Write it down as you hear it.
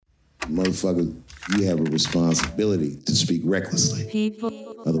motherfucker, you have a responsibility to speak recklessly.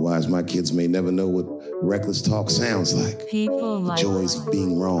 Otherwise, my kids may never know what reckless talk sounds like. The joys of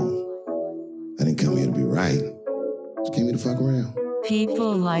being wrong. I didn't come here to be right. Just came here to fuck around.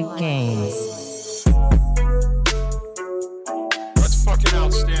 People like games. That's fucking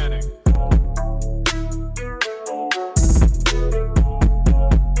outstanding.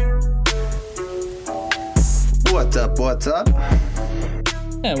 What's up?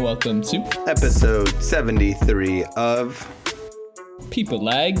 And welcome to Episode 73 of People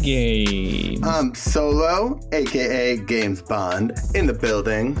Like Games. I'm Solo, aka Games Bond, in the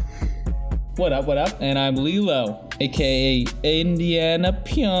building. What up? And I'm Lilo, aka Indiana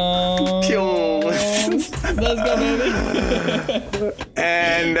Pyong. Let's go, baby.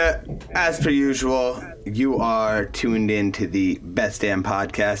 And as per usual, you are tuned in to the best damn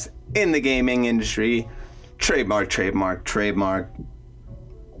podcast in the gaming industry. Trademark.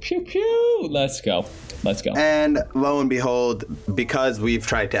 Pew pew. Let's go. And lo and behold, because we've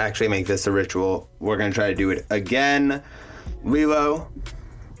tried to actually make this a ritual, we're going to try to do it again. Lilo,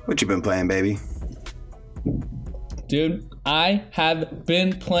 what you been playing, baby? Dude, I have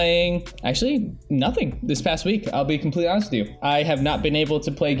been playing, actually, nothing this past week. I'll be completely honest with you. I have not been able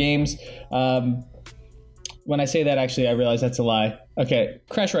to play games. When I say that, actually, I realize that's a lie. Okay,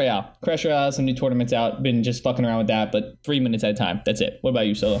 Crash Royale. Crash Royale, some new tournaments out. Been just fucking around with that, but 3 minutes at a time. That's it. What about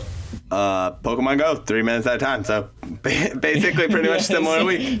you, Solo? Pokemon Go, 3 minutes at a time. So basically pretty much similar to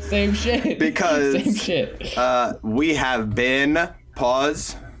week. Same shit. Because Same shit. We have been,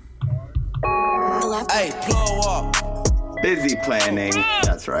 pause. Hey, blow up. Busy planning.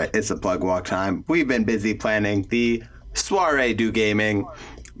 That's right. It's a plug walk time. We've been busy planning the Soiree Du Gaming.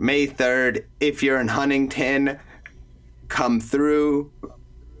 May 3rd, if you're in Huntington, come through,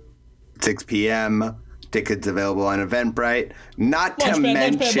 6 p.m., tickets available on Eventbrite. Not to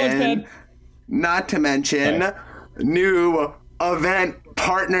mention, new event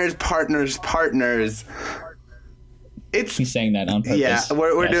partners. He's saying that on purpose. Yeah,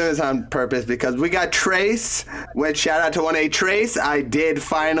 we're doing this on purpose because we got Trace, which shout out to 1A Trace. I did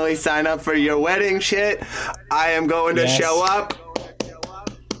finally sign up for your wedding shit. I am going to show up.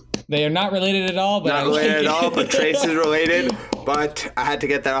 They are not related at all, but not related at all, but Trace is related. But I had to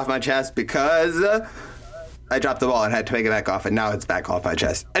get that off my chest because I dropped the ball and had to take it back off, and now it's back off my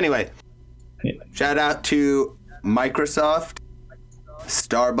chest. Anyway, shout out to Microsoft,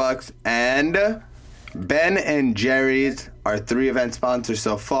 Starbucks, and Ben and Jerry's, our 3 event sponsors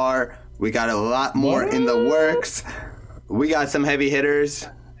so far. We got a lot more in the works. We got some heavy hitters.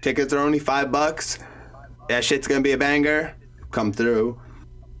 Tickets are only $5. That shit's gonna be a banger. Come through.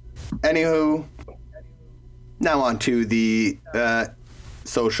 Anywho, now on to the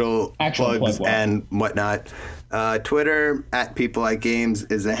social plugs and whatnot. Twitter, at People Like Games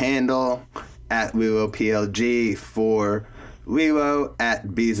is a handle. At LiloPLG for Lilo. At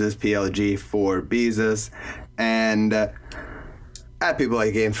BeezasPLG for Beezas. And at People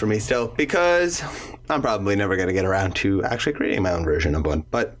Like Games for me still, because I'm probably never going to get around to actually creating my own version of one.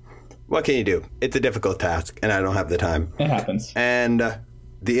 But what can you do? It's a difficult task, and I don't have the time. It happens. And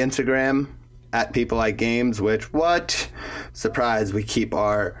the Instagram, at People Like Games, which, surprise, we keep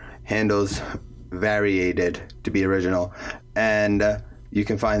our handles variated to be original. And you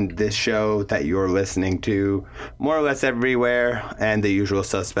can find this show that you're listening to more or less everywhere, and the usual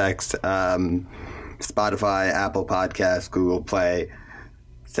suspects, Spotify, Apple Podcasts, Google Play,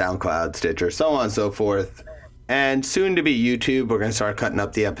 SoundCloud, Stitcher, so on and so forth. And soon to be YouTube. We're going to start cutting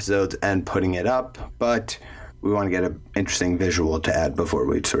up the episodes and putting it up, but we want to get an interesting visual to add before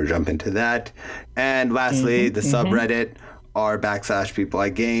we sort of jump into that. And lastly, the subreddit, r/People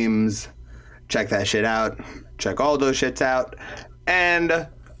Like Games. Check that shit out. Check all those shits out. And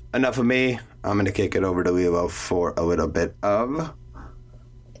enough of me. I'm going to kick it over to Lilo for a little bit of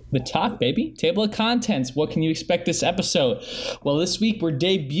the talk, baby. Table of contents. What can you expect this episode? Well, this week we're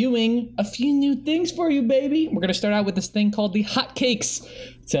debuting a few new things for you, baby. We're going to start out with this thing called the Hot Cakes.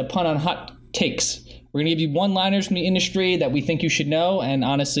 It's a pun on hot takes. We're going to give you one-liners from the industry that we think you should know, and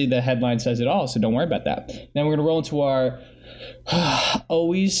honestly, the headline says it all, so don't worry about that. Then we're going to roll into our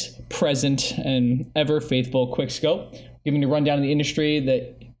always present and ever faithful quick scope, giving you a rundown of the industry,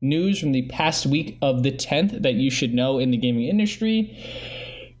 the news from the past week of the 10th that you should know in the gaming industry.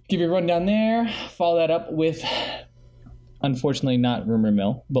 Give you a rundown there. Follow that up with, unfortunately, not Rumor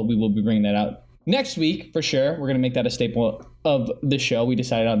Mill, but we will be bringing that out next week for sure. We're going to make that a staple of the show. We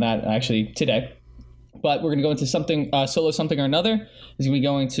decided on that actually today. But we're going to go into something, solo something or another. He's going to be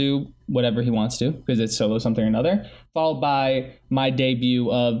going to whatever he wants to because it's solo something or another. Followed by my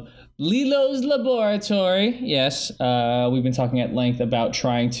debut of Lilo's Laboratory. Yes, we've been talking at length about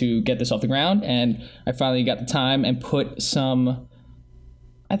trying to get this off the ground. And I finally got the time and put some,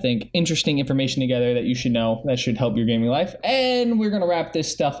 I think, interesting information together that you should know that should help your gaming life. And we're going to wrap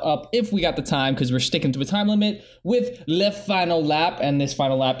this stuff up if we got the time because we're sticking to a time limit with Le Final Lap. And this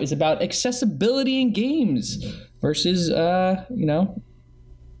final lap is about accessibility in games versus,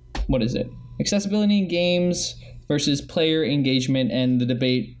 what is it? Accessibility in games versus player engagement and the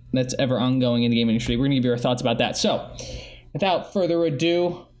debate that's ever ongoing in the game industry. We're going to give you our thoughts about that. So without further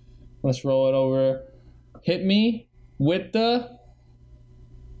ado, let's roll it over. Hit me with the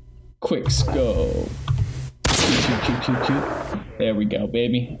quick scope. There we go,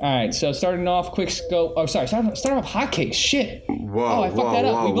 baby. All right, so starting off quick scope. Oh, sorry, starting off hotcakes. Shit. Whoa, I fucked that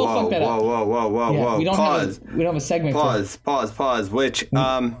up. We both fucked that up. Whoa. We don't have a segment. Pause. Which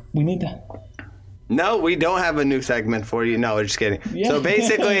we need to. No, we don't have a new segment for you. No, we're just kidding. Yeah. So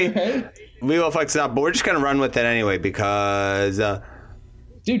basically, right? We will flex it up, but we're just gonna run with it anyway because.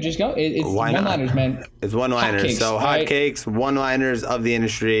 Dude, just go. It's one-liners, man. It's one-liners. So hotcakes, right? One-liners of the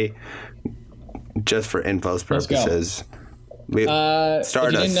industry, just for info's purposes. If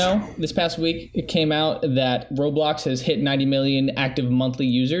you didn't know, this past week it came out that Roblox has hit 90 million active monthly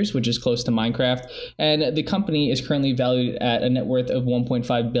users, which is close to Minecraft, and the company is currently valued at a net worth of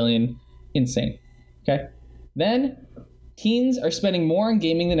 1.5 billion. Insane. Okay. Then teens are spending more on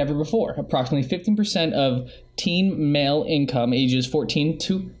gaming than ever before. Approximately 15% of teen male income ages 14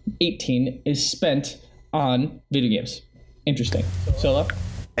 to 18 is spent on video games. Interesting. Solo?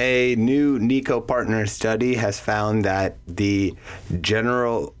 A new Nico Partner study has found that the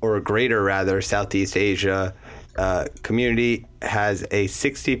greater Southeast Asia community has a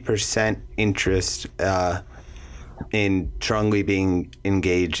 60% interest in strongly being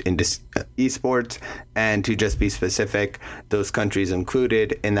engaged in esports. And to just be specific, those countries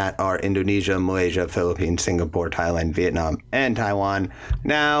included in that are Indonesia, Malaysia, Philippines, Singapore, Thailand, Vietnam, and Taiwan.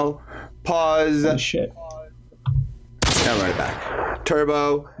 Now, pause. Oh, shit. Now run it back.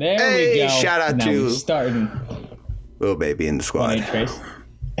 Turbo. There we go. Shout out to starting. Little baby in the squad.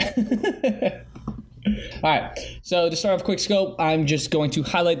 All right, so to start off quick scope, I'm just going to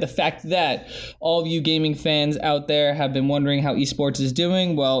highlight the fact that all of you gaming fans out there have been wondering how esports is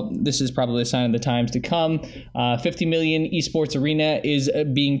doing. Well, this is probably a sign of the times to come. 50 million esports arena is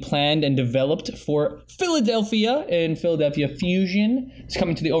being planned and developed for Philadelphia in Philadelphia Fusion. It's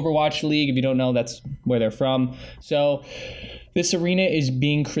coming to the Overwatch League. If you don't know, that's where they're from. So this arena is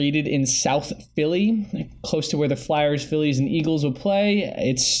being created in South Philly, close to where the Flyers, Phillies, and Eagles will play.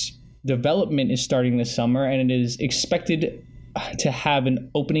 Its development is starting this summer, and it is expected to have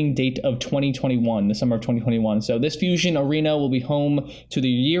an opening date of 2021, the summer of 2021. So this Fusion Arena will be home to the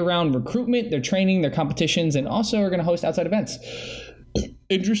year-round recruitment, their training, their competitions, and also are going to host outside events.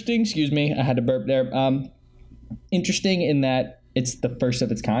 Interesting, excuse me, I had to burp there. Interesting in that it's the first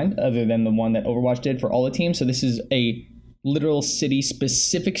of its kind, other than the one that Overwatch did for all the teams. So this is a literal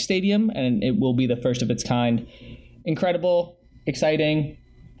city-specific stadium, and it will be the first of its kind. Incredible, exciting,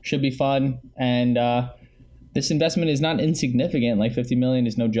 should be fun, and this investment is not insignificant. Like 50 million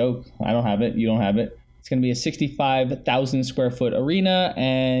is no joke. I don't have it. You don't have it. It's going to be a 65,000 square foot arena,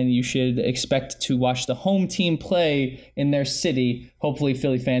 and you should expect to watch the home team play in their city. Hopefully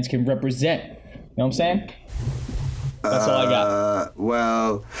Philly fans can represent. You know what I'm saying? That's all I got.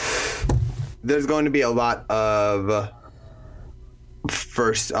 Well, there's going to be a lot of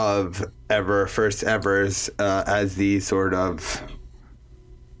first evers as these sort of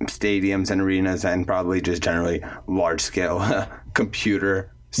stadiums and arenas, and probably just generally large-scale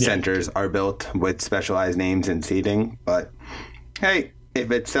computer centers are built with specialized names and seating. But hey, if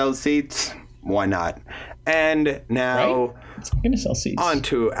it sells seats, why not? And now, right? It's gonna sell seats. On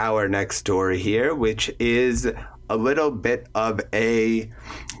to our next story here, which is a little bit of a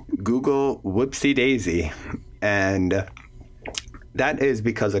Google whoopsie daisy, and that is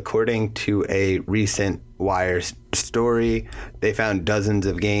because according to a recent Wire story, they found dozens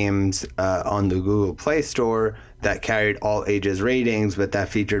of games on the Google Play Store that carried all ages ratings, but that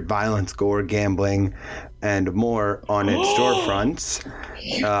featured violence, gore, gambling, and more on its storefronts.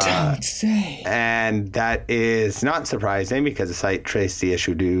 Don't say. And that is not surprising because the site traced the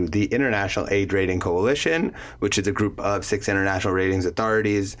issue to the International Age Rating Coalition, which is a group of 6 international ratings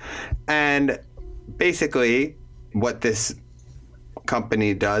authorities. And basically what this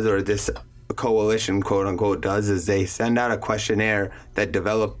company does, or this Coalition, quote unquote, does is they send out a questionnaire that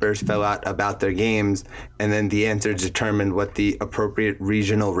developers fill out about their games, and then the answers determine what the appropriate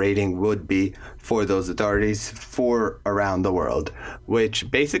regional rating would be for those authorities for around the world, which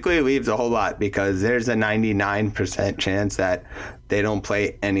basically leaves a whole lot, because there's a 99% chance that they don't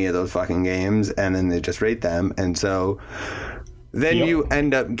play any of those fucking games and then they just rate them. And so then you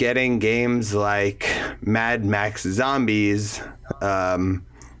end up getting games like Mad Max Zombies,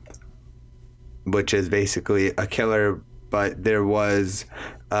 which is basically a killer, but there was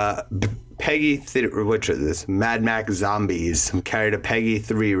which is this? Mad Max Zombies carried a Peggy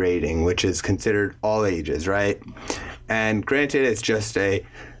 3 rating, which is considered all ages, right? And granted, it's just a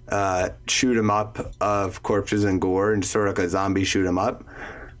shoot 'em up of corpses and gore, and sort of like a zombie shoot 'em up.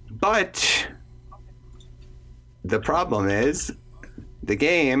 But the problem is the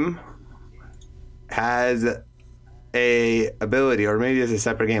game has a ability, or maybe it's a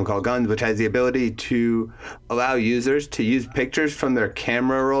separate game called Guns, which has the ability to allow users to use pictures from their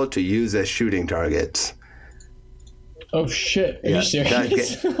camera roll to use as shooting targets. Oh shit! Are you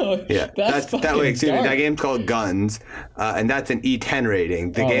serious? That game's called Guns, and that's an E10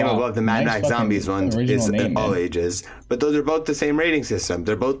 rating. The game above the Mad Max Zombies one is all ages, but those are both the same rating system.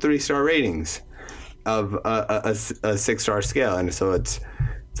 They're both 3-star ratings of a 6-star scale, and so it's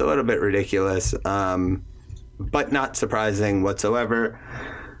a little bit ridiculous. But not surprising whatsoever.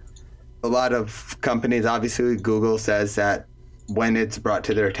 A lot of companies, obviously Google says that when it's brought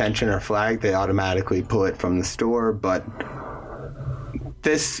to their attention or flagged, they automatically pull it from the store. But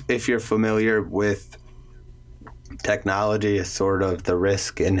this, if you're familiar with technology, is sort of the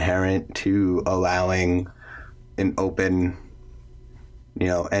risk inherent to allowing an open,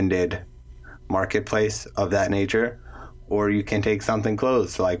 ended marketplace of that nature. Or you can take something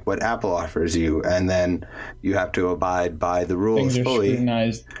closed, like what Apple offers you, and then you have to abide by the rules Things are fully.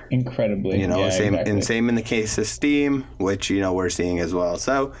 Scrutinized incredibly. Same in the case of Steam, which we're seeing as well.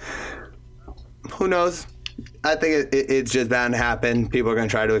 So who knows? I think it's just bound to happen. People are going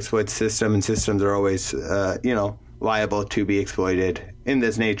to try to exploit the system, and systems are always, liable to be exploited in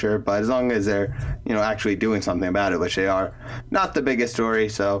this nature. But as long as they're, actually doing something about it, which they are, not the biggest story.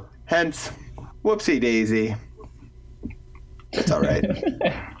 So hence, whoopsie daisy. It's all right.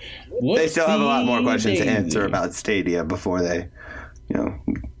 They still have a lot more questions to answer about Stadia before they,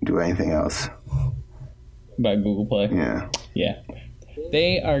 do anything else. About Google Play? Yeah.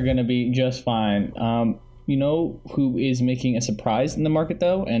 They are going to be just fine. You know who is making a surprise in the market,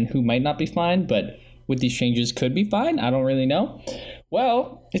 though, and who might not be fine, but with these changes could be fine? I don't really know.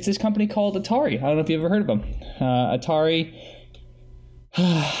 Well, it's this company called Atari. I don't know if you've ever heard of them. Atari...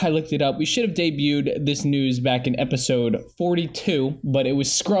 I looked it up. We should have debuted this news back in episode 42, but it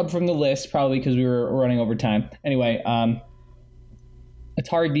was scrubbed from the list, probably because we were running over time. Anyway, Atari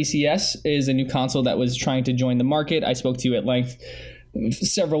VCS is a new console that was trying to join the market. I spoke to you at length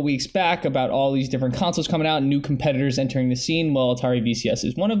several weeks back about all these different consoles coming out, new competitors entering the scene. Well, Atari VCS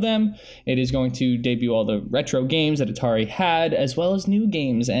is one of them. It is going to debut all the retro games that Atari had, as well as new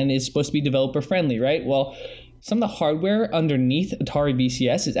games, and is supposed to be developer friendly, right? Well, some of the hardware underneath Atari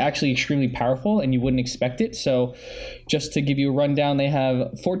VCS is actually extremely powerful, and you wouldn't expect it. So just to give you a rundown, they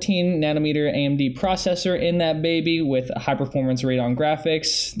have 14 nanometer AMD processor in that baby with a high performance Radeon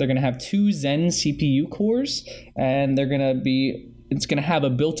graphics. They're going to have 2 Zen CPU cores, and it's going to have a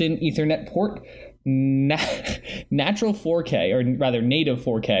built-in Ethernet port, natural 4K, or rather native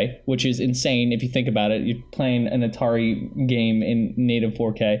 4K, which is insane if you think about it. You're playing an Atari game in native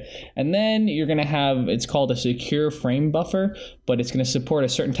 4K. And then you're going to have, it's called a secure frame buffer, but it's going to support a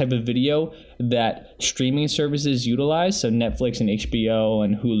certain type of video that streaming services utilize. So Netflix and HBO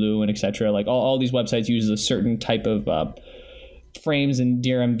and Hulu and etc. Like all these websites use a certain type of frames and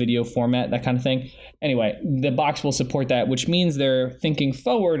DRM video format, that kind of thing. Anyway, the box will support that, which means they're thinking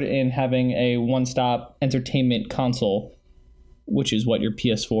forward in having a one-stop entertainment console, which is what your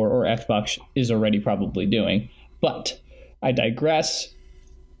PS4 or Xbox is already probably doing. But I digress.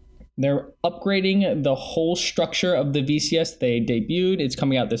 They're upgrading the whole structure of the VCS they debuted. It's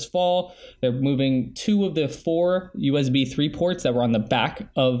coming out this fall. They're moving 2 of the 4 USB 3 ports that were on the back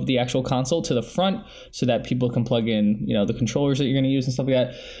of the actual console to the front so that people can plug in, the controllers that you're going to use and stuff like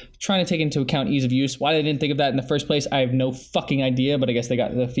that. Trying to take into account ease of use. Why they didn't think of that in the first place, I have no fucking idea, but I guess they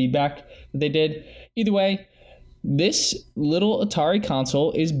got the feedback that they did. Either way, this little Atari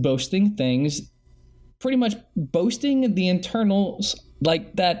console is boasting things, pretty much boasting the internals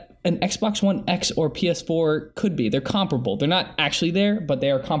like that an Xbox One X or PS4 could be. They're comparable. They're not actually there, but they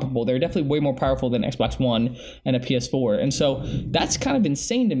are comparable. They're definitely way more powerful than Xbox One and a PS4. And so that's kind of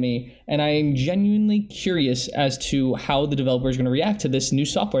insane to me. And I am genuinely curious as to how the developer is going to react to this new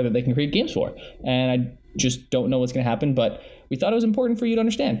software that they can create games for. And I just don't know what's going to happen, but we thought it was important for you to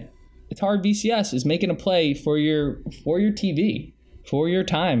understand. Atari VCS is making a play for your TV, for your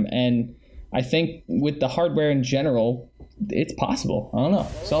time. And I think with the hardware in general, it's possible. I don't know.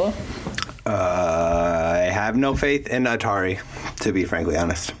 Solo? I have no faith in Atari, to be frankly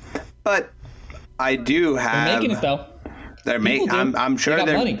honest. But I do have. They're making it though. I'm sure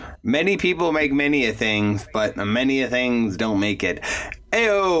money. Many people make many of things, but many of things don't make it.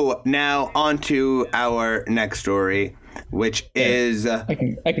 Ayo! Now on to our next story, which is I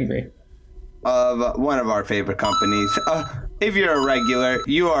can agree. Of one of our favorite companies. If you're a regular,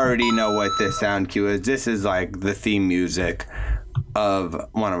 you already know what this sound cue is. This is like the theme music of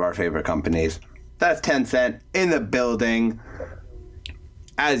one of our favorite companies. That's Tencent in the building,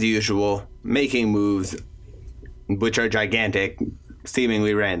 as usual, making moves which are gigantic,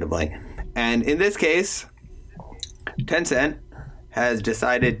 seemingly randomly. And in this case, Tencent has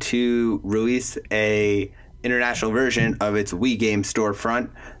decided to release a international version of its Wii game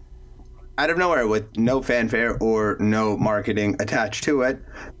storefront out of nowhere with no fanfare or no marketing attached to it.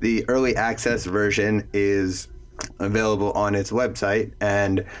 The early access version is available on its website,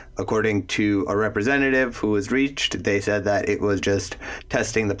 and according to a representative who was reached, they said that it was just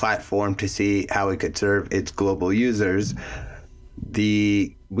testing the platform to see how it could serve its global users.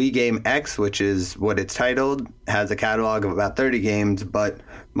 The Wii Game X, which is what it's titled, has a catalog of about 30 games, but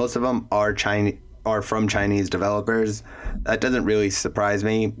most of them are from Chinese developers. That doesn't really surprise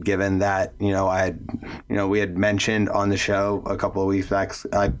me, given that we had mentioned on the show a couple of weeks back.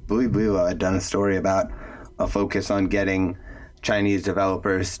 I believe we had done a story about a focus on getting Chinese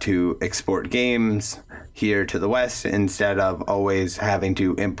developers to export games here to the West instead of always having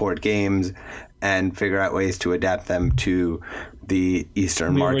to import games and figure out ways to adapt them to the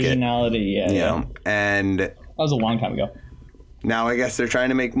Eastern market. Originality, yeah. And that was a long time ago. Now I guess they're trying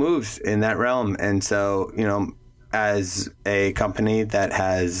to make moves in that realm. And so, as a company that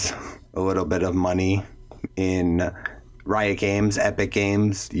has a little bit of money in Riot Games, Epic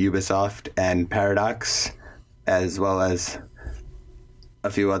Games, Ubisoft, and Paradox, as well as a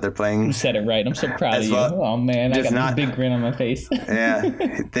few other playing. You said it right. I'm so proud of you. Oh, man. I got this big grin on my face. Yeah.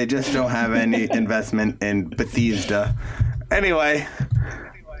 They just don't have any investment in Bethesda. Anyway.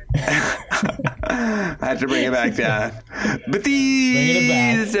 I had to bring it back down.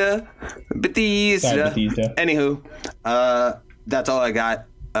 Bethesda. Sorry, Bethesda. Anywho, that's all I got.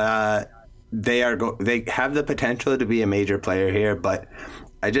 They have the potential to be a major player here, but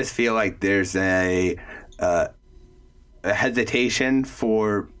I just feel like there's a hesitation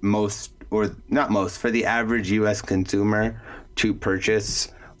for for the average U.S. consumer to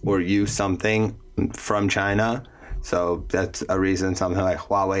purchase or use something from China. So that's a reason something like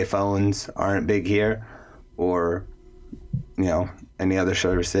Huawei phones aren't big here, or any other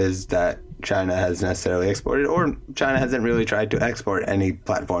services that China has necessarily exported, or China hasn't really tried to export any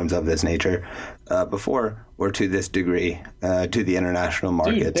platforms of this nature before, or to this degree to the international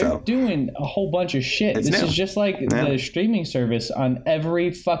market. Dude, they're doing a whole bunch of shit. This is just like the streaming service on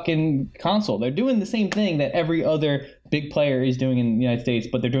every fucking console. They're doing the same thing that every other big player is doing in the United States,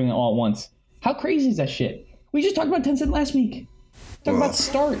 but they're doing it all at once. How crazy is that shit? We just talked about Tencent last week. Talk about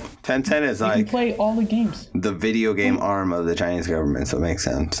Start. Tencent is you can play all the games. The video game arm of the Chinese government, so it makes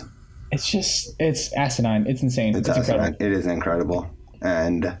sense. It's asinine. It's insane. It's incredible. It is incredible.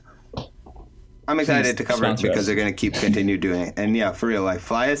 And I'm excited to cover it because they're going to continue doing it. And yeah, for real, like,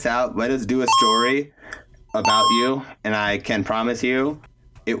 fly us out. Let us do a story about you. And I can promise you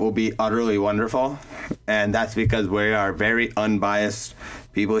it will be utterly wonderful. And that's because we are very unbiased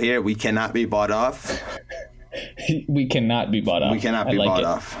people here. We cannot be bought off. We cannot be bought off. We cannot be bought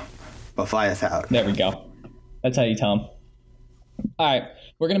off. But fly us out. There we go. That's how you tell them. All right.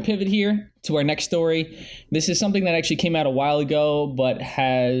 We're going to pivot here to our next story. This is something that actually came out a while ago, but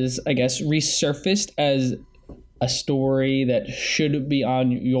has, I guess, resurfaced as a story that should be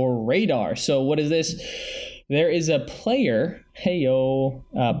on your radar. So what is this? There is a player,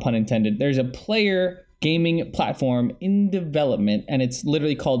 pun intended. There's a player gaming platform in development, and it's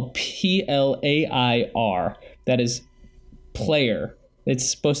literally called PLAIR. That is player.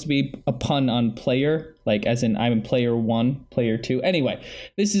 It's supposed to be a pun on player, like as in I'm player 1, player 2. Anyway,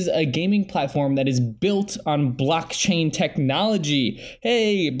 this is a gaming platform that is built on blockchain technology.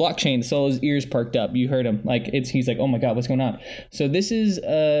 Hey, blockchain. Solo's ears perked up. You heard him. Like he's like, oh my God, what's going on? So this is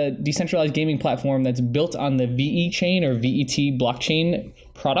a decentralized gaming platform that's built on the VE chain or VET blockchain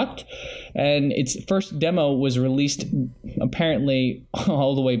product, and its first demo was released apparently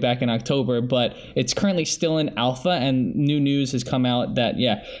all the way back in October, but it's currently still in alpha, and new news has come out that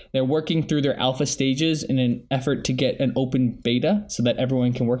they're working through their alpha stages in an effort to get an open beta so that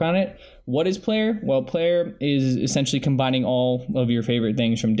everyone can work on it. What is Player? Well, Player is essentially combining all of your favorite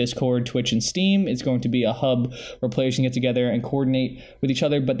things from Discord, Twitch, and Steam. It's going to be a hub where players can get together and coordinate with each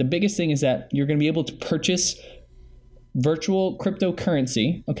other, but the biggest thing is that you're going to be able to purchase virtual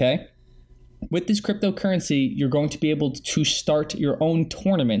cryptocurrency, okay? With this cryptocurrency, you're going to be able to start your own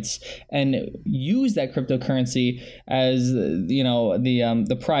tournaments and use that cryptocurrency as,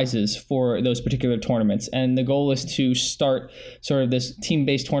 the prizes for those particular tournaments. And the goal is to start sort of this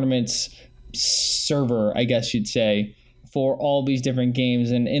team-based tournaments server, I guess you'd say, for all these different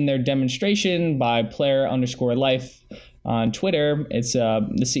games. And in their demonstration by player_life on Twitter, it's the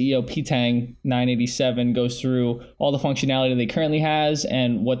CEO P-Tang987 goes through all the functionality they currently has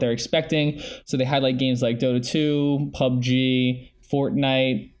and what they're expecting. So they highlight games like Dota 2, PUBG,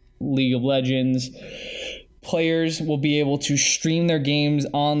 Fortnite, League of Legends. Players will be able to stream their games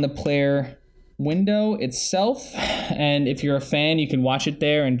on the Player window itself, and if you're a fan, you can watch it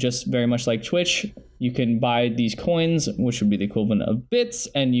there. And just very much like Twitch, you can buy these coins, which would be the equivalent of bits,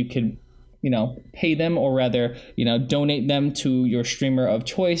 and you can pay them, or rather, donate them to your streamer of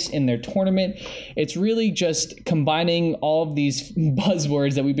choice in their tournament. It's really just combining all of these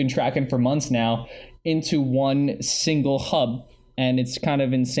buzzwords that we've been tracking for months now into one single hub. And it's kind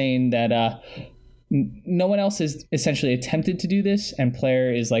of insane that no one else has essentially attempted to do this, and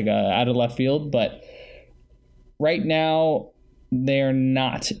Player is like out of left field. But right now, they're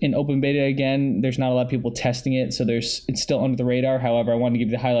not in open beta again. There's not a lot of people testing it, so it's still under the radar. However, I wanted to give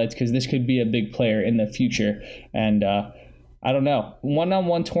you the highlights because this could be a big player in the future. And I don't know,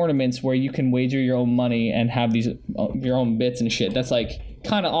 one-on-one tournaments where you can wager your own money and have these your own bits and shit. That's like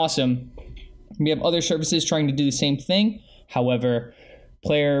kind of awesome. We have other services trying to do the same thing. However,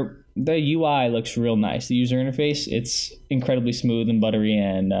 Player, the UI looks real nice. The user interface, it's incredibly smooth and buttery,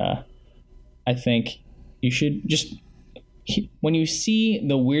 and I think you should just, when you see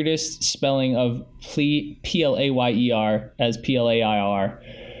the weirdest spelling of Player as PLAIR,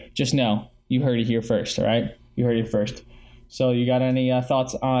 just know you heard it here first, all right? You heard it first. So you got any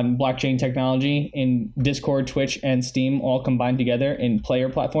thoughts on blockchain technology in Discord, Twitch, and Steam all combined together in Player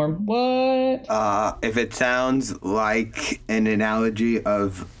platform? What? If it sounds like an analogy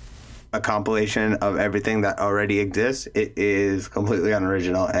of a compilation of everything that already exists, it is completely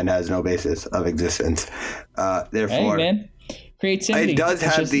unoriginal and has no basis of existence. Therefore, hey, man. Creativity. It does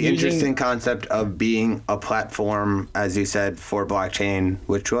have the interesting concept of being a platform, as you said, for blockchain,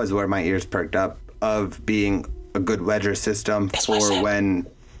 which was where my ears perked up, of being a good ledger system for when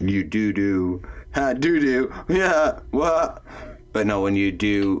you but no, when you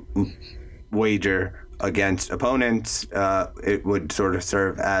do wager against opponents, it would sort of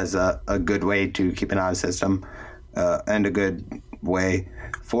serve as a good way to keep an honest system, and a good way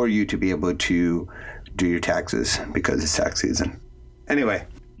for you to be able to do your taxes because it's tax season. Anyway.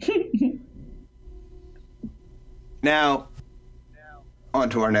 Now, on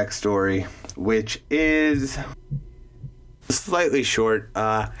to our next story, which is slightly short.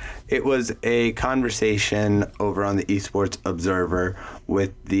 It was a conversation over on the Esports Observer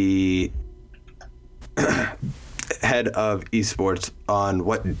with the head of esports on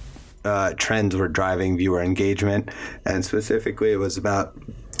what trends were driving viewer engagement, and specifically it was about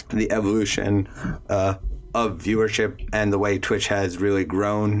the evolution of viewership and the way Twitch has really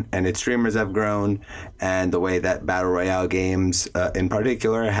grown and its streamers have grown, and the way that Battle Royale games in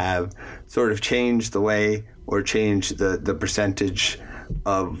particular have sort of changed the way, or changed the percentage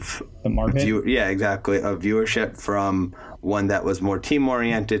of the market. Of viewership from one that was more team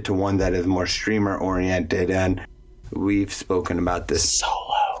oriented to one that is more streamer oriented. And we've spoken about this.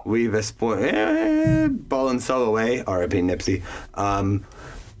 Solo. We've ball and solo away, R.I.P. Nipsey.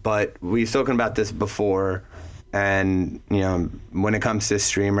 But we've spoken about this before, and when it comes to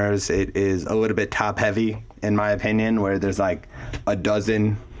streamers, it is a little bit top heavy in my opinion, where there's like a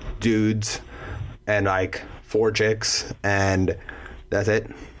dozen dudes and like 4 chicks, and that's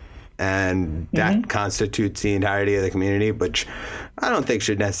it. And that constitutes the entirety of the community, which I don't think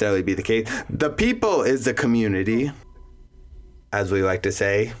should necessarily be the case. The people is the community, as we like to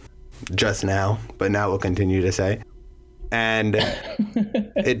say just now, but now we'll continue to say. And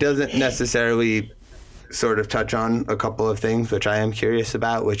it doesn't necessarily sort of touch on a couple of things which I am curious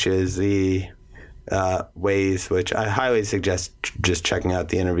about, which is the ways, which I highly suggest just checking out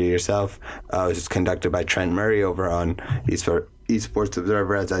the interview yourself. It was conducted by Trent Murray over on Esports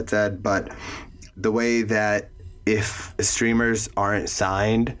Observer, as I said. But the way that if streamers aren't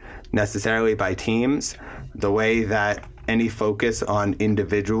signed necessarily by teams, the way that any focus on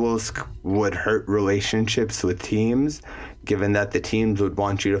individuals would hurt relationships with teams, given that the teams would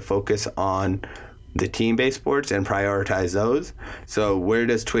want you to focus on the team-based sports and prioritize those. So where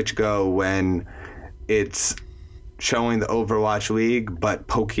does Twitch go when it's showing the Overwatch League, but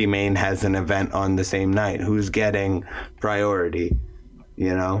Pokimane has an event on the same night? Who's getting priority?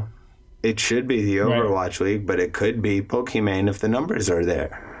 You know, it should be the Overwatch League, but it could be Pokimane if the numbers are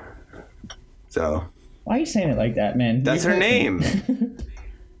there. So why are you saying it like that, man? That's her name.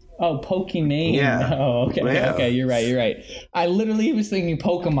 Oh, Pokimane. Yeah. Oh, okay. Yeah. Okay, you're right. I literally was thinking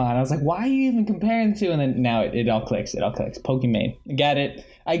Pokemon. I was like, why are you even comparing the two? And then now it all clicks. Pokimane.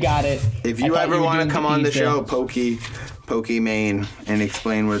 I got it. If you ever want to come on the show, Pokimane, and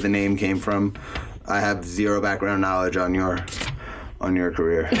explain where the name came from, I have zero background knowledge on your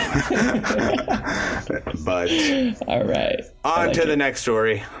career. But all right. On to the next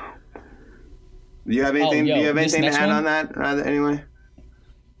story. Do you have anything? Do you have anything to add on that? Anyway.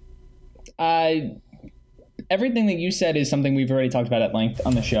 Everything that you said is something we've already talked about at length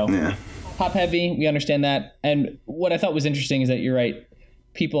on the show. Yeah. Top heavy, we understand that. And what I thought was interesting is that you're right.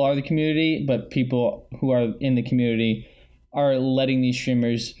 People are the community, but people who are in the community are letting these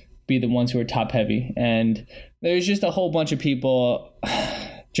streamers be the ones who are top heavy. And there's just a whole bunch of people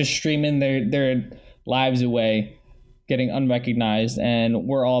just streaming their lives away, getting unrecognized, and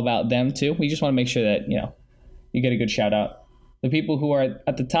we're all about them too. We just want to make sure that, you get a good shout out. The people who are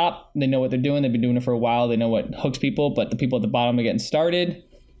at the top, they know what they're doing. They've been doing it for a while. They know what hooks people, but the people at the bottom are getting started.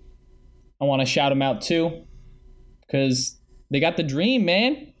 I want to shout them out too, because they got the dream,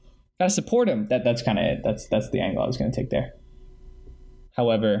 man. Got to support them. That's kind of it. That's the angle I was going to take there.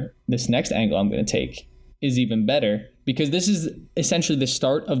 However, this next angle I'm going to take is even better, because this is essentially the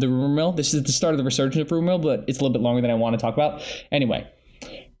start of the rumor mill. This is the start of the resurgence of rumor mill, but it's a little bit longer than I want to talk about. Anyway,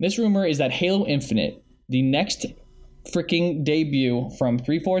 this rumor is that Halo Infinite, the next freaking debut from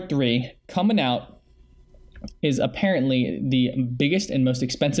 343 coming out, is apparently the biggest and most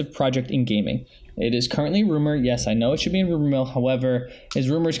expensive project in gaming. It is currently rumored. Yes, I know it should be in rumor mill. However, is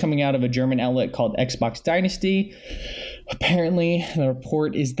rumors coming out of a German outlet called Xbox Dynasty. Apparently, the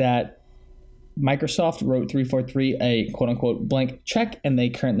report is that Microsoft wrote 343 a quote-unquote blank check, and they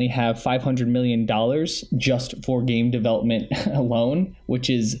currently have $500 million just for game development alone,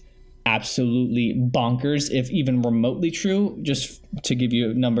 which is absolutely bonkers, if even remotely true. Just to give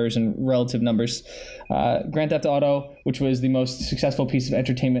you numbers and relative numbers, Grand Theft Auto, which was the most successful piece of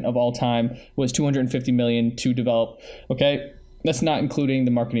entertainment of all time, was $250 million to develop. Okay, that's not including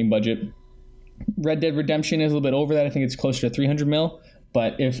the marketing budget. Red Dead Redemption is a little bit over that. I think it's closer to 300 mil.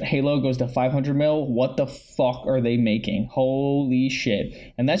 But if Halo goes to 500 mil, what the fuck are they making? Holy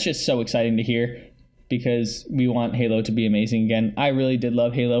shit. And that's just so exciting to hear, because we want Halo to be amazing again. I really did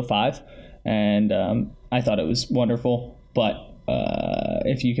love Halo 5, and I thought it was wonderful. But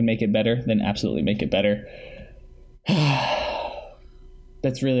if you can make it better, then absolutely make it better.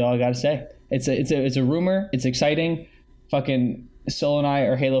 That's really all I got to say. It's a rumor. It's exciting. Fucking Solo and I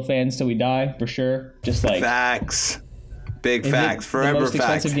are Halo fans till we die, for sure. Just like facts. Big facts. Forever the most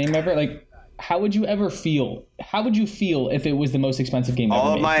facts. Expensive game ever? Like, how would you ever feel? How would you feel if it was the most expensive game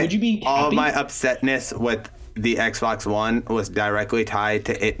ever made? Would you be happy? All of my upsetness with the Xbox One was directly tied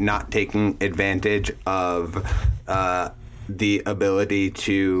to it not taking advantage of the ability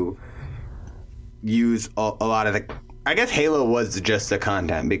to use a lot of the... I guess Halo was just the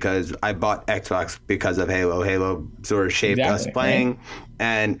content, because I bought Xbox because of Halo. Halo sort of shaped us playing. Right?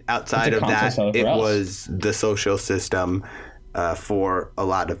 And outside of that, it was the social system for a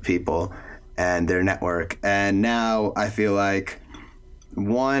lot of people and their network. And now I feel like,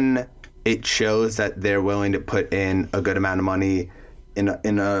 one, it shows that they're willing to put in a good amount of money in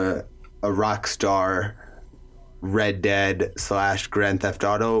a Rockstar Red Dead / Grand Theft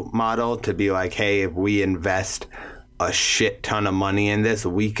Auto model, to be like, hey, if we invest a shit ton of money in this,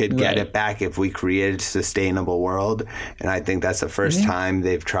 we could get it back if we created a sustainable world. And I think that's the first time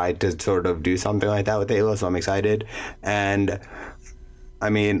they've tried to sort of do something like that with Halo, so I'm excited. And I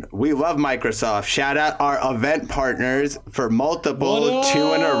mean, we love Microsoft. Shout out our event partners for multiple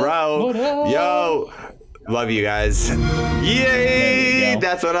 2 in a row. Yo, love you guys. Yay!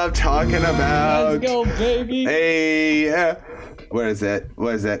 That's what I'm talking about. Let's go, baby. Hey, What is it?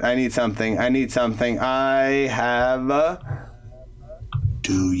 I need something. I have...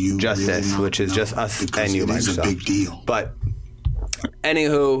 just this, which is just us and you, Microsoft. But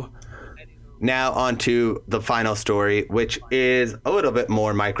anywho, now on to the final story, which is a little bit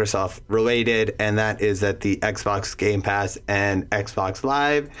more Microsoft related, and that is that the Xbox Game Pass and Xbox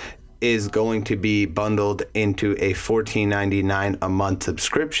Live is going to be bundled into a $14.99 a month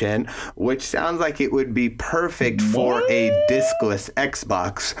subscription, which sounds like it would be perfect for a discless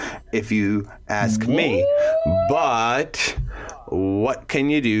Xbox, if you ask me. But what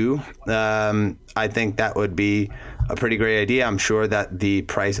can you do? I think that would be a pretty great idea. I'm sure that the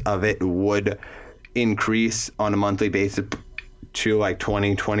price of it would increase on a monthly basis to like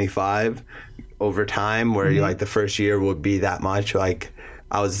 20, 25 over time, where you like the first year would be that much. Like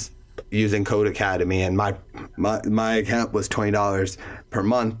I was using Code Academy and my account was $20 per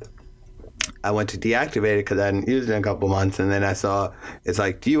month. I went to deactivate it because I hadn't used it in a couple months, and then I saw it's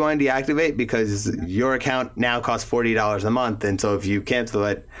like, do you want to deactivate because your account now costs $40 a month, and so if you cancel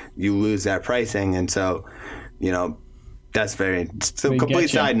it, you lose that pricing. And so, you know, that's so complete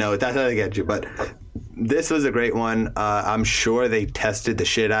side note. That's how they get you. But this was a great one. I'm sure they tested the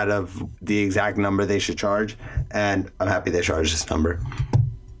shit out of the exact number they should charge, and I'm happy they charged this number.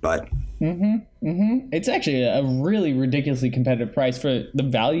 But it's actually a really ridiculously competitive price for the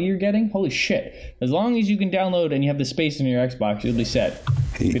value you're getting. Holy shit. As long as you can download and you have the space in your Xbox, you'll be set.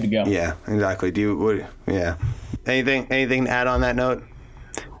 Good to go. Yeah, exactly. Anything to add on that note?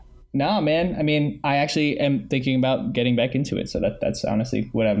 No, man. I mean, I actually am thinking about getting back into it. So that's honestly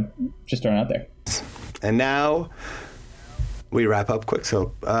what I'm just throwing out there. And now we wrap up quick.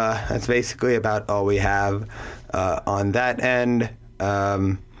 So that's basically about all we have on that end.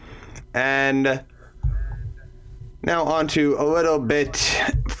 And now on to a little bit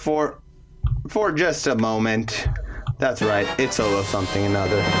for just a moment. That's right, it's a little something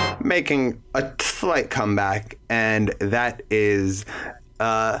another, making a slight comeback, and that is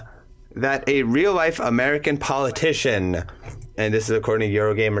that a real-life American politician, and this is according to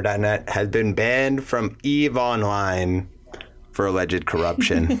Eurogamer.net, has been banned from EVE Online for alleged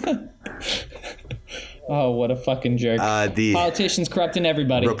corruption. Oh, what a fucking jerk. The politicians corrupting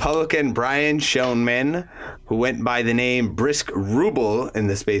everybody. Republican Brian Schoenman, who went by the name Brisk Ruble in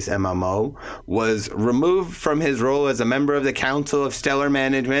the Space MMO, was removed from his role as a member of the Council of Stellar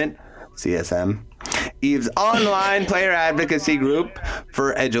Management, CSM, EVE's online player advocacy group,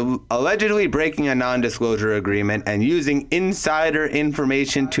 for allegedly breaking a non-disclosure agreement and using insider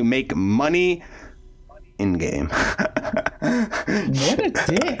information to make money in-game. What a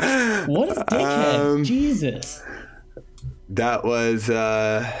dick. What a dickhead. Jesus. That was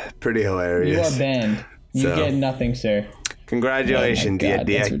pretty hilarious. You are banned. You get nothing, sir. Congratulations, you dick.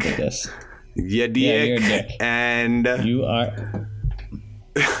 That's ridiculous. You dick. Yeah, you're a dick. And you are.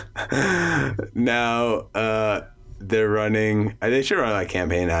 Now they're running, they should run like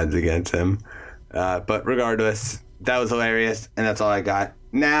campaign ads against him. But regardless, that was hilarious, and that's all I got.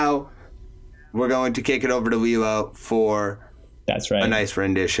 Now we're going to kick it over to Lilo for a nice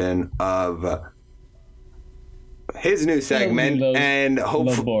rendition of his new segment, and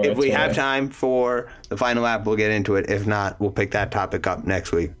hopefully if we have time for the final app, we'll get into it. If not, we'll pick that topic up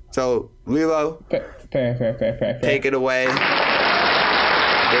next week. So Lilo, fair. Take it away. Bring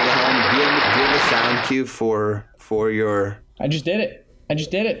it home. Do you have a sound cue for your... I just did it.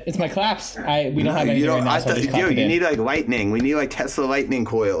 It's my claps. We don't have anything right now, so you need like lightning. We need like Tesla lightning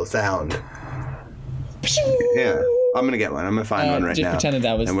coil sound. Yeah, I'm gonna get one. I'm gonna find one right now. Just pretend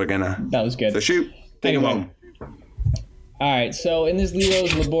that was good. So shoot, take him home. All right. So in this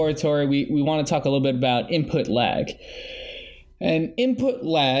Lilo's laboratory, we want to talk a little bit about input lag. And input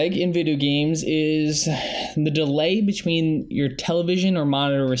lag in video games is the delay between your television or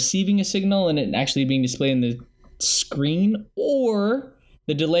monitor receiving a signal and it actually being displayed on the screen, or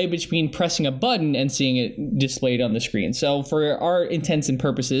the delay between pressing a button and seeing it displayed on the screen. So for our intents and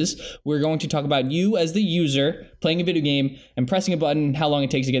purposes, we're going to talk about you as the user playing a video game and pressing a button, how long it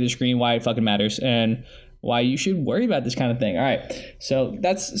takes to get to the screen, why it fucking matters, and why you should worry about this kind of thing. All right. So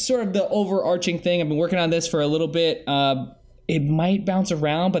that's sort of the overarching thing. I've been working on this for a little bit. It might bounce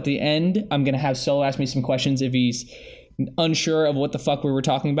around, but at the end, I'm going to have Solo ask me some questions if he's unsure of what the fuck we were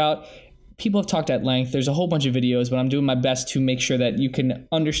talking about. People have talked at length. There's a whole bunch of videos, but I'm doing my best to make sure that you can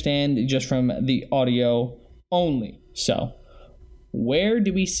understand just from the audio only. So, where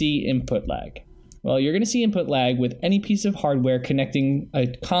do we see input lag? Well, you're going to see input lag with any piece of hardware connecting a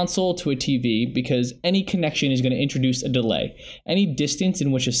console to a TV, because any connection is going to introduce a delay. Any distance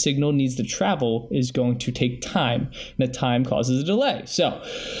in which a signal needs to travel is going to take time, and the time causes a delay. So,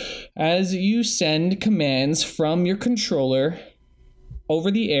 as you send commands from your controller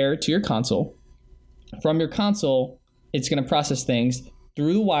over the air to your console, from your console, it's going to process things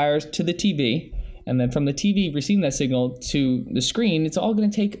through the wires to the TV. And then from the TV receiving that signal to the screen, it's all going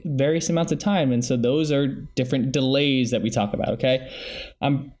to take various amounts of time. And so those are different delays that we talk about, okay?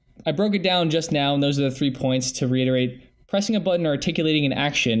 I broke it down just now, and those are the 3 points to reiterate. Pressing a button or articulating an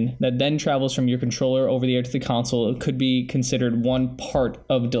action that then travels from your controller over the air to the console could be considered one part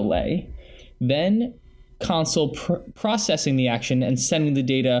of delay. Then console processing the action and sending the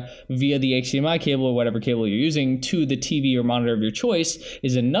data via the HDMI cable or whatever cable you're using to the TV or monitor of your choice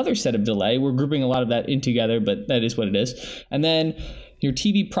is another set of delay. We're grouping a lot of that in together, but that is what it is. And then your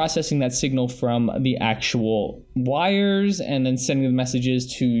TV processing that signal from the actual wires and then sending the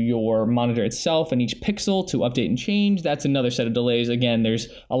messages to your monitor itself and each pixel to update and change. That's another set of delays. Again, there's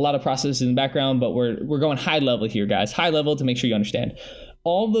a lot of processes in the background, but we're going high level here, guys. High level to make sure you understand.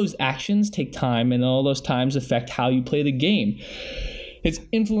 All those actions take time, and all those times affect how you play the game. It's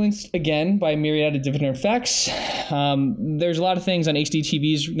influenced, again, by a myriad of different effects. There's a lot of things on HD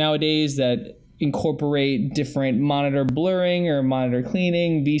TVs nowadays that incorporate different monitor blurring or monitor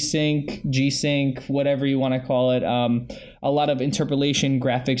cleaning, V-Sync, G-Sync, whatever you want to call it. A lot of interpolation,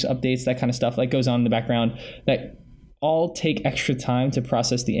 graphics updates, that kind of stuff that goes on in the background that all take extra time to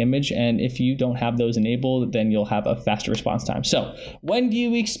process the image, and if you don't have those enabled, then you'll have a faster response time. So when do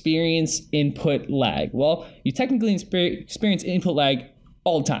you experience input lag? Well, you technically experience input lag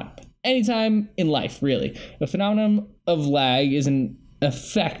all the time, anytime in life, really. The phenomenon of lag is an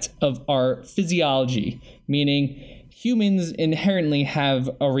effect of our physiology, meaning humans inherently have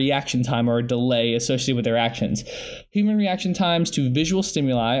a reaction time or a delay associated with their actions. Human reaction times to visual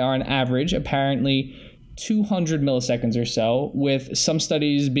stimuli are on average apparently 200 milliseconds or so, with some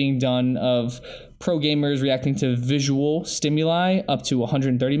studies being done of pro gamers reacting to visual stimuli up to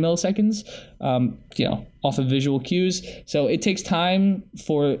 130 milliseconds, off of visual cues. So it takes time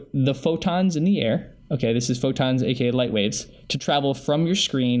for the photons in the air, okay, this is photons, aka light waves, to travel from your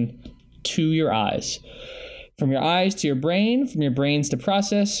screen to your eyes. From your eyes to your brain, from your brains to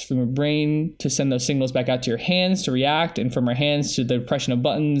process, from your brain to send those signals back out to your hands to react, and from our hands to the pressing of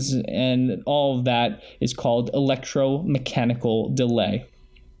buttons, and all of that is called electromechanical delay.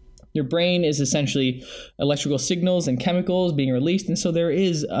 Your brain is essentially electrical signals and chemicals being released, and so there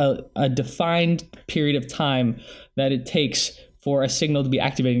is a defined period of time that it takes for a signal to be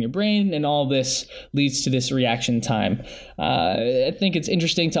activated in your brain, and all this leads to this reaction time. I think it's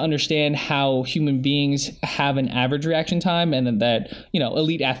interesting to understand how human beings have an average reaction time, and that,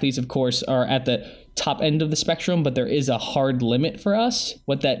 elite athletes, of course, are at the top end of the spectrum, but there is a hard limit for us.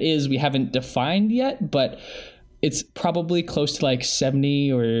 What that is, we haven't defined yet, but it's probably close to like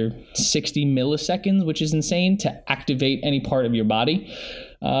 70 or 60 milliseconds, which is insane to activate any part of your body.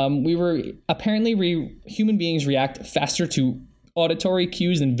 Human beings react faster to auditory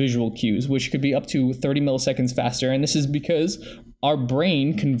cues and visual cues, which could be up to 30 milliseconds faster. And this is because our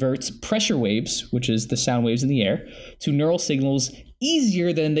brain converts pressure waves, which is the sound waves in the air, to neural signals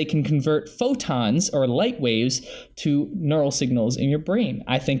easier than they can convert photons or light waves to neural signals in your brain.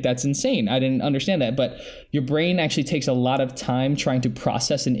 I think that's insane. I didn't understand that, but your brain actually takes a lot of time trying to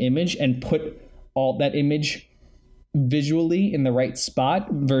process an image and put all that image visually in the right spot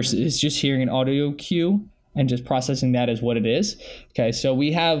versus just hearing an audio cue and just processing that as what it is. Okay, so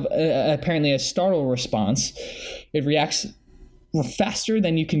we have apparently a startle response. It reacts faster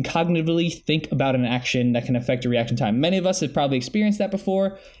than you can cognitively think about an action that can affect your reaction time. Many of us have probably experienced that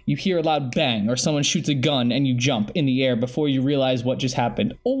before. You hear a loud bang, or someone shoots a gun and you jump in the air before you realize what just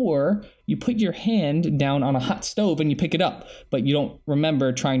happened. Or you put your hand down on a hot stove and you pick it up, but you don't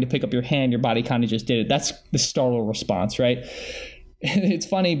remember trying to pick up your hand. Your body kind of just did it. That's the startle response, right? It's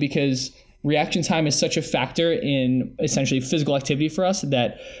funny because reaction time is such a factor in essentially physical activity for us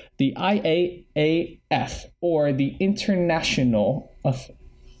that the IAAF, or the International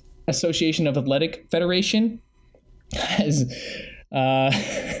Association of Athletic Federation, has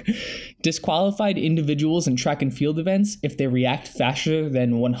disqualified individuals in track and field events if they react faster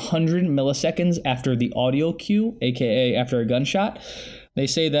than 100 milliseconds after the audio cue, aka after a gunshot. They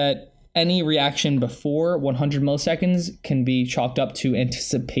say that any reaction before 100 milliseconds can be chalked up to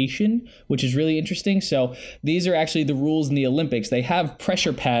anticipation, which is really interesting. So these are actually the rules in the Olympics. They have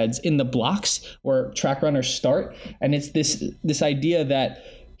pressure pads in the blocks where track runners start. And it's this idea that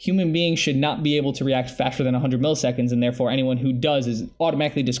human beings should not be able to react faster than 100 milliseconds, and therefore anyone who does is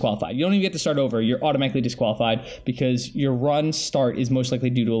automatically disqualified. You don't even get to start over. You're automatically disqualified because your run start is most likely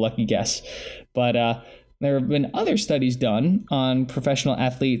due to a lucky guess. But there have been other studies done on professional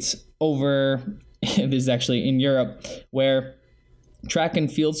athletes over, this is actually in Europe, where track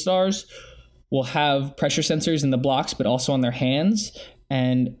and field stars will have pressure sensors in the blocks, but also on their hands.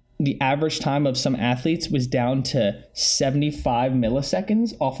 And the average time of some athletes was down to 75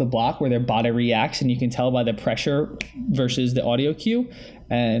 milliseconds off the block where their body reacts, and you can tell by the pressure versus the audio cue.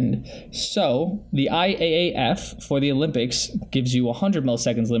 And so the IAAF for the Olympics gives you 100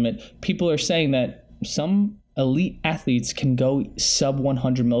 milliseconds limit. People are saying that some elite athletes can go sub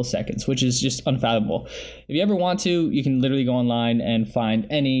 100 milliseconds, which is just unfathomable. If you ever want to, you can literally go online and find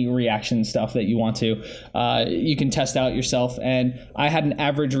any reaction stuff that you want to. You can test out yourself. And I had an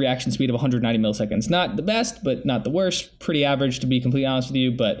average reaction speed of 190 milliseconds. Not the best, but not the worst. Pretty average, to be completely honest with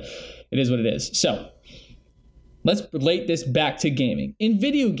you, but it is what it is. So let's relate this back to gaming. In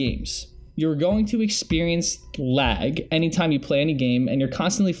video games, you're going to experience lag anytime you play any game, and you're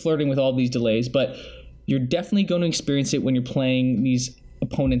constantly flirting with all these delays, but you're definitely going to experience it when you're playing these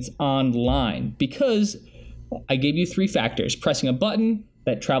opponents online, because I gave you 3 factors: pressing a button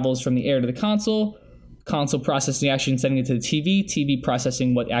that travels from the air to the console processing the action, sending it to the TV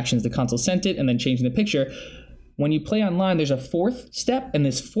processing what actions the console sent it, and then changing the picture. When you play online, there's a 4th step, and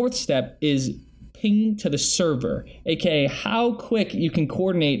this 4th step is ping to the server, aka how quick you can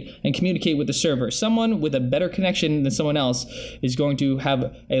coordinate and communicate with the server. Someone with a better connection than someone else is going to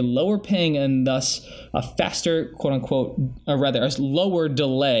have a lower ping and thus a faster, quote unquote, or rather a lower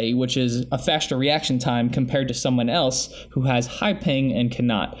delay, which is a faster reaction time compared to someone else who has high ping and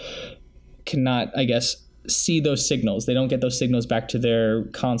cannot, I guess, see those signals. They don't get those signals back to their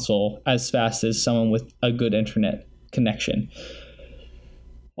console as fast as someone with a good internet connection.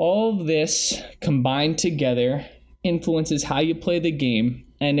 All of this combined together influences how you play the game,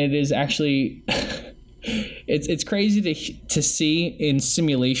 and it is actually it's crazy to see in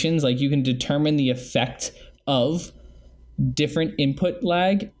simulations. Like, you can determine the effect of different input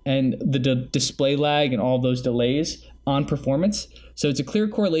lag and the display lag and all those delays on performance. So it's a clear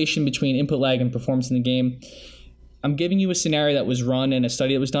correlation between input lag and performance in the game. I'm giving you a scenario that was run and a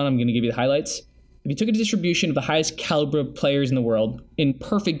study that was done. I'm going to give you the highlights. If you took a distribution of the highest caliber players in the world in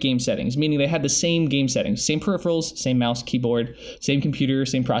perfect game settings, meaning they had the same game settings, same peripherals, same mouse, keyboard, same computer,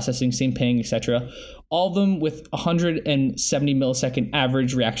 same processing, same ping, etc., all of them with 170 millisecond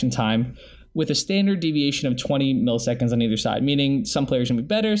average reaction time with a standard deviation of 20 milliseconds on either side, meaning some players are going to be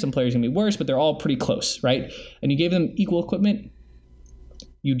better, some players are going to be worse, but they're all pretty close, right? And you gave them equal equipment.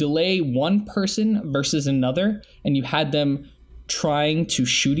 You delay one person versus another, and you had them trying to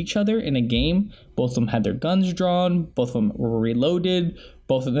shoot each other in a game. Both of them had their guns drawn, both of them were reloaded,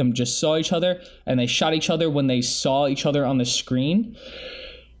 both of them just saw each other, and they shot each other when they saw each other on the screen.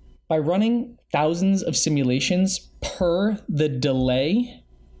 By running thousands of simulations per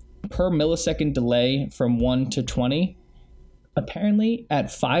millisecond delay from 1 to 20, apparently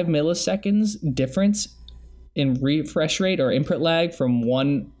at 5 milliseconds difference in refresh rate or input lag from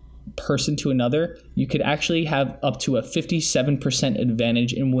one person to another, you could actually have up to a 57%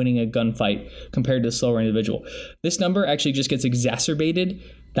 advantage in winning a gunfight compared to the slower individual. This number actually just gets exacerbated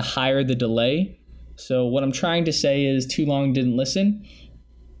the higher the delay. So what I'm trying to say is, too long didn't listen.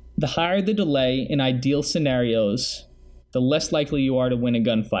 The higher the delay in ideal scenarios, the less likely you are to win a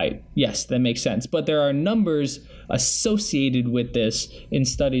gunfight. Yes, that makes sense. But there are numbers associated with this in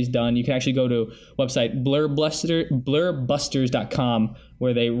studies done. You can actually go to website blurbusters.com,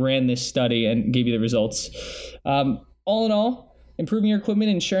 where they ran this study and gave you the results. All in all, improving your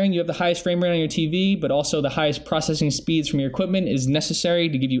equipment, ensuring you have the highest frame rate on your TV, but also the highest processing speeds from your equipment is necessary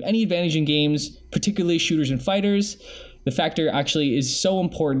to give you any advantage in games, particularly shooters and fighters. The factor actually is so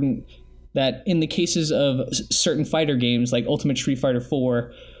important that in the cases of certain fighter games like Ultimate Street Fighter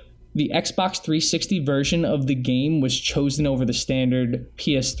 4, the Xbox 360 version of the game was chosen over the standard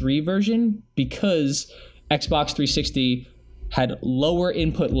PS3 version because Xbox 360 had lower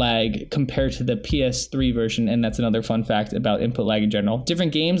input lag compared to the PS3 version, and that's another fun fact about input lag in general.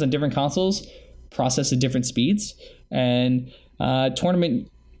 Different games on different consoles process at different speeds, and tournament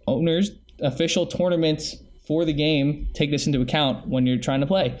owners, official tournaments for the game, take this into account when you're trying to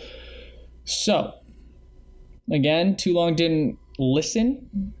play. So, again, too long didn't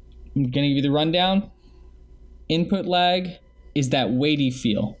listen. I'm going to give you the rundown. Input lag is that weighty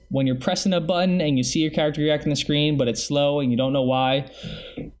feel. When you're pressing a button and you see your character react on the screen, but it's slow and you don't know why.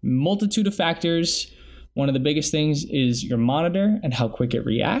 Multitude of factors. One of the biggest things is your monitor and how quick it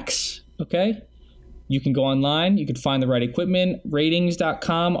reacts, okay? You can go online. You can find the right equipment.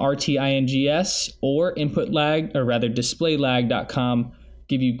 Ratings.com, RTINGS, or displaylag.com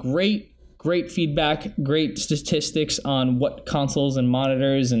give you great feedback, great statistics on what consoles and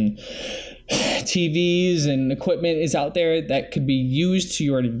monitors and TVs and equipment is out there that could be used to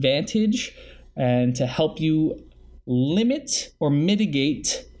your advantage and to help you limit or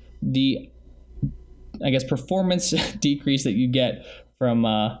mitigate the, performance decrease that you get from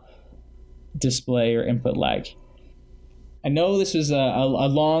display or input lag. I know this was a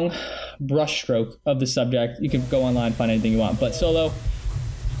long brushstroke of the subject. You can go online, find anything you want. But Solo,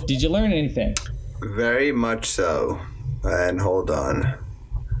 did you learn anything? Very much so. And hold on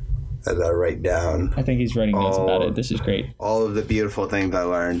as I write down. I think he's writing notes about it. This is great. All of the beautiful things I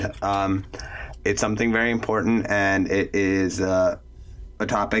learned. It's something very important, and it is a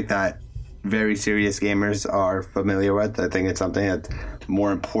topic that very serious gamers are familiar with. I think it's something that's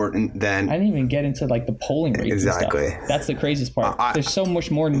more important than... I didn't even get into like the polling rates. Exactly. And stuff. That's the craziest part. There's so much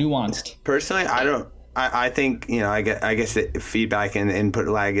more nuanced. Personally, I think, I guess that feedback and input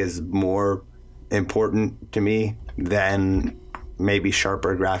lag is more important to me than maybe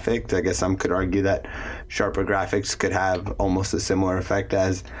sharper graphics. I guess some could argue that sharper graphics could have almost a similar effect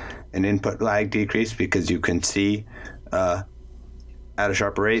as an input lag decrease because you can see at a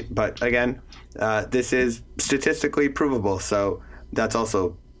sharper rate. But again, this is statistically provable, so that's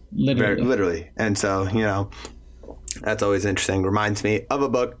also literally. And so, that's always interesting. Reminds me of a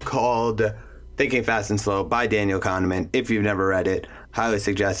book called Thinking Fast and Slow by Daniel Kahneman. If you've never read it, highly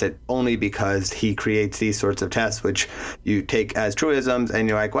suggest it, only because he creates these sorts of tests which you take as truisms and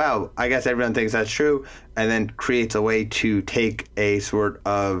you're like, wow, I guess everyone thinks that's true, and then creates a way to take a sort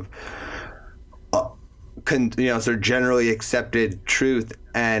of sort of generally accepted truth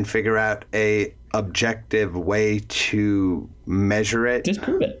and figure out a objective way to measure it.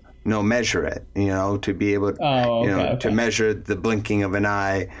 Disprove it. No, measure it, to be able to measure the blinking of an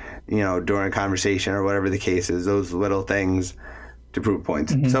eye, during a conversation or whatever the case is, those little things to prove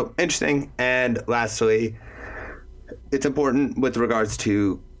points. Mm-hmm. So interesting. And lastly, it's important with regards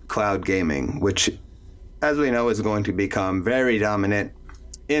to cloud gaming, which, as we know, is going to become very dominant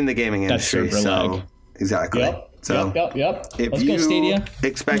in the gaming industry. So exactly. Yep. So yep. If Let's you go, Stadia.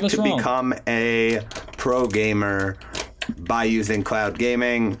 expect to become a pro gamer by using cloud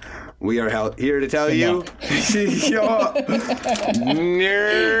gaming, we are here to tell you, nope,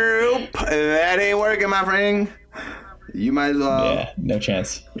 that ain't working, my friend. You might as well no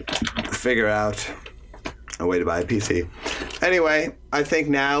chance. Figure out a way to buy a PC. Anyway, I think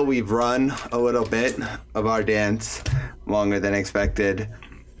now we've run a little bit of our dance longer than expected,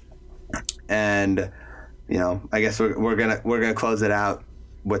 and I guess we're gonna close it out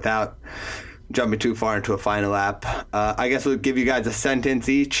without jumping too far into a final lap. I guess we'll give you guys a sentence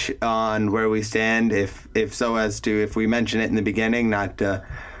each on where we stand, if we mention it in the beginning, not to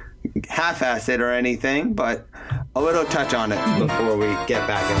half-ass it or anything, but a little touch on it before we get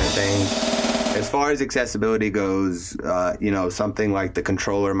back into things. As far as accessibility goes, something like the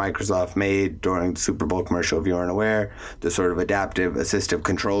controller Microsoft made during the Super Bowl commercial, if you aren't aware, the sort of adaptive assistive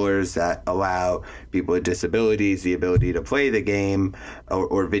controllers that allow people with disabilities the ability to play the game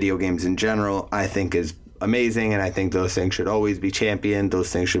or video games in general, I think is amazing, and I think those things should always be championed. Those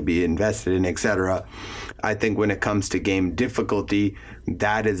things should be invested in, etc. I think when it comes to game difficulty,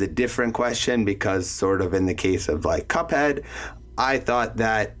 that is a different question, because sort of in the case of like Cuphead, I thought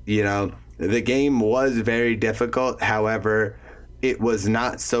that, the game was very difficult. However, it was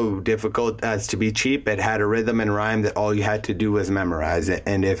not so difficult as to be cheap. It had a rhythm and rhyme that all you had to do was memorize it.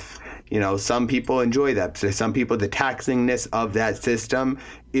 And if, some people enjoy that. So some people, the taxingness of that system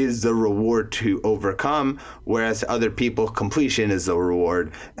is the reward to overcome, whereas other people, completion is the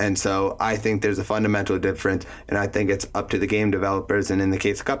reward. And so I think there's a fundamental difference, and I think it's up to the game developers, and in the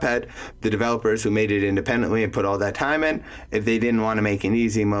case of Cuphead, the developers who made it independently and put all that time in. If they didn't want to make an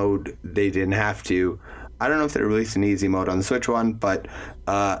easy mode, they didn't have to. I don't know if they released an easy mode on the Switch one, but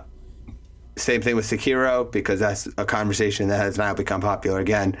same thing with Sekiro, because that's a conversation that has now become popular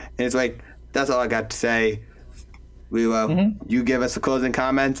again. And it's like, that's all I got to say. Lilo, you give us the closing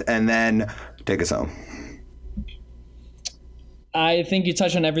comments and then take us home. I think you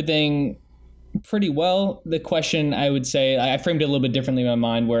touched on everything pretty well. The question, I would say, I framed it a little bit differently in my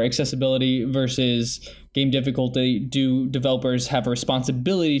mind, where accessibility versus game difficulty, do developers have a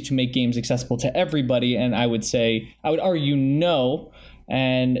responsibility to make games accessible to everybody? And I would argue no.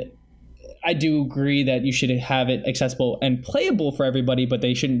 And I do agree that you should have it accessible and playable for everybody, but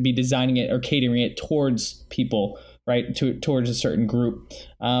they shouldn't be designing it or catering it towards people, right? Towards a certain group.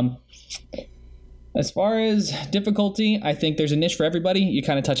 As far as difficulty, I think there's a niche for everybody. You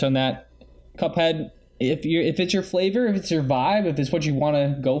kind of touch on that. Cuphead, if it's your flavor, if it's your vibe, if it's what you want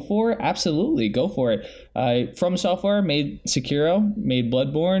to go for, absolutely go for it. From Software made Sekiro, made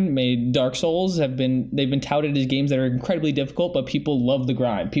Bloodborne, made Dark Souls. They've been touted as games that are incredibly difficult, but people love the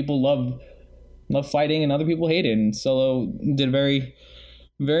grind. People love fighting, and other people hate it. And Solo did a very,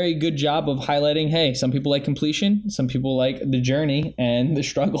 very good job of highlighting, hey, some people like completion, some people like the journey and the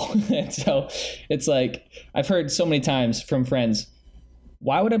struggle. And so it's like, I've heard so many times from friends,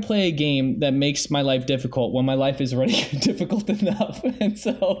 why would I play a game that makes my life difficult when my life is already difficult enough? And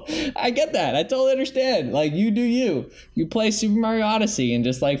so I get that. I totally understand. Like, you do you. You play Super Mario Odyssey and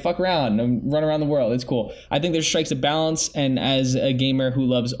just like fuck around and run around the world. It's cool. I think there strikes a balance. And as a gamer who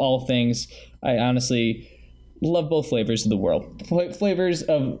loves all things, I honestly love both flavors of the world. Flavors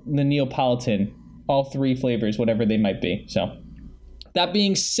of the Neapolitan. All three flavors, whatever they might be. So that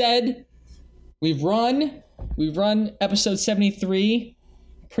being said, we've run episode 73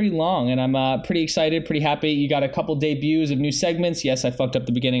 pretty long, and I'm pretty excited, pretty happy. You got a couple debuts of new segments. Yes, I fucked up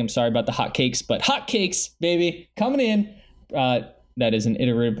the beginning. I'm sorry about the hotcakes, but hotcakes, baby, coming in. That is an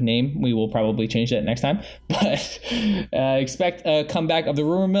iterative name. We will probably change that next time. But expect a comeback of the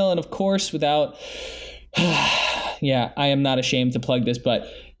rumor mill, and of course, without... yeah, I am not ashamed to plug this, but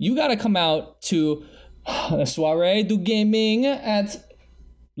you got to come out to the Soirée du Gaming at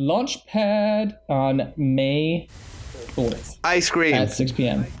Launchpad on May 4th. Ice cream. At 6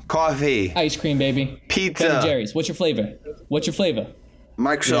 p.m. Coffee. Ice cream, baby. Pizza. Ben & Jerry's. What's your flavor?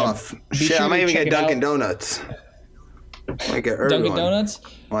 Microsoft. Yeah. Shit, Sure, I might even check get it Dunkin' out. Donuts. Might get early Dunkin' one. Donuts.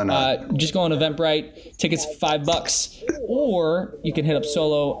 Why not? Just go on Eventbrite. Tickets $5, or you can hit up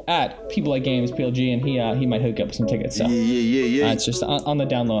Solo at People Like Games PLG, and he might hook up some tickets. So Yeah. it's just on the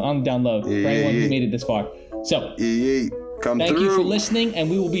download. For anyone who made it this far. So Yeah. Come thank through. you for listening, and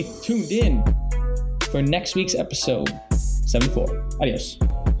we will be tuned in for next week's episode 74. Adios.